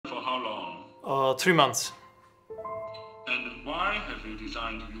3 months. And why have you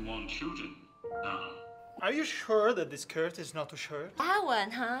designed you want children now? Are you sure that this skirt is not too short? That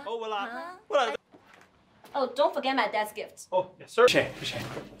one, huh? Oh, well, Oh, don't forget my dad's gift. Oh, yes, sir.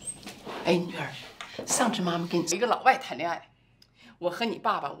 哎，女儿，上次妈妈跟你一个老外谈恋爱，我和你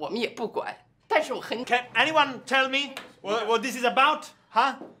爸爸我们也不管，但是我和你。Can anyone tell me what this is about,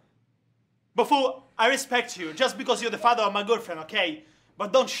 huh? Before, I respect you just because you're the father of my girlfriend, okay?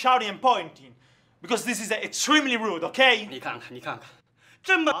 But don't shouting and pointing, because this is extremely rude, okay? 你看看，你看看，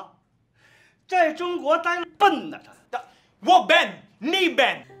这么，在中国当笨呢，他。What ben? Ni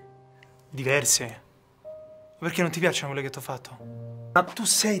ben? Diverse. Perché non ti piacciono quelle che ti ho fatto? Ma tu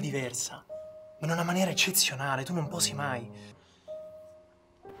sei diversa, in una maniera eccezionale, tu non posi mai.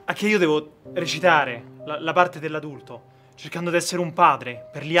 Anche io devo recitare la parte dell'adulto, cercando di essere un padre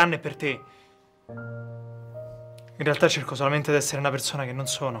per Lianne e per te. In realtà cerco solamente di essere una persona che non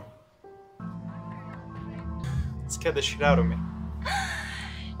sono. Scheda scilarmi.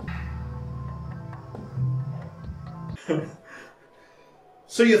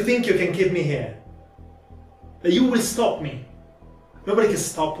 So you think you can keep me here? That you will stop me? Nobody can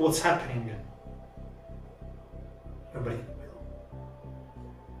stop what's happening. Nobody will.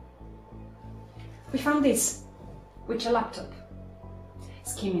 We found this with your laptop.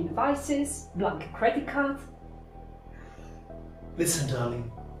 Skimming devices, blank credit card. Listen,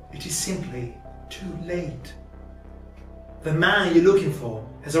 darling, it is simply too late. The man you're looking for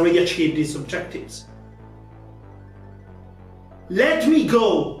has already achieved his objectives. Let me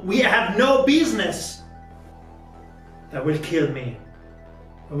go! We have no business! That will kill me.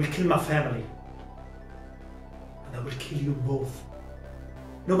 That will kill my family. And that will kill you both.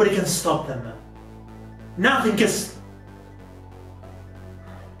 Nobody can stop them. Nothing can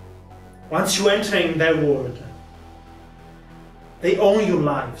Once you enter in their world, they own your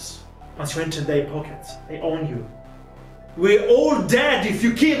lives. Once you enter their pockets, they own you. We're all dead if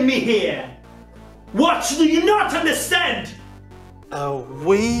you keep me here. What do you not understand?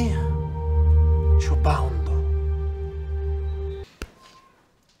 We should bound.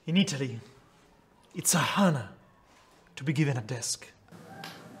 In Italy, it's a honor to be given a desk.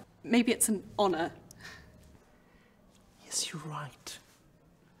 Maybe it's an honor. Yes, you're right.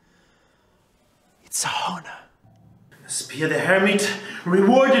 It's a honor. Spear the Hermit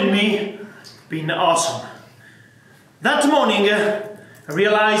rewarded me being awesome. That morning, I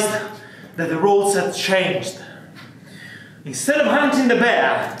realized that the roles had changed. Instead of hunting the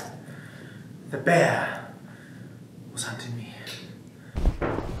bear was hunting me.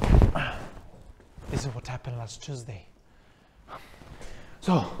 This is what happened last Tuesday.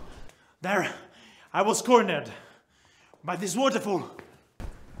 So, there, I was cornered by this waterfall.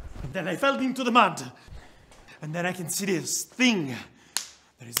 And then I fell into the mud. And then I can see this thing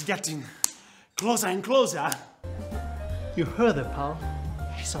that is getting closer and closer. You heard her, pal?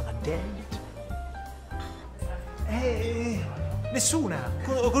 She's on a date. Nessuna.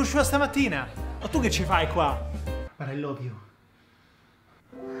 L'ho conosciuta stamattina. Ma tu che ci fai qua? But I love you.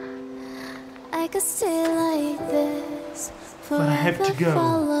 I could stay like this, But I have to go.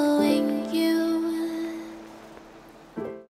 following you.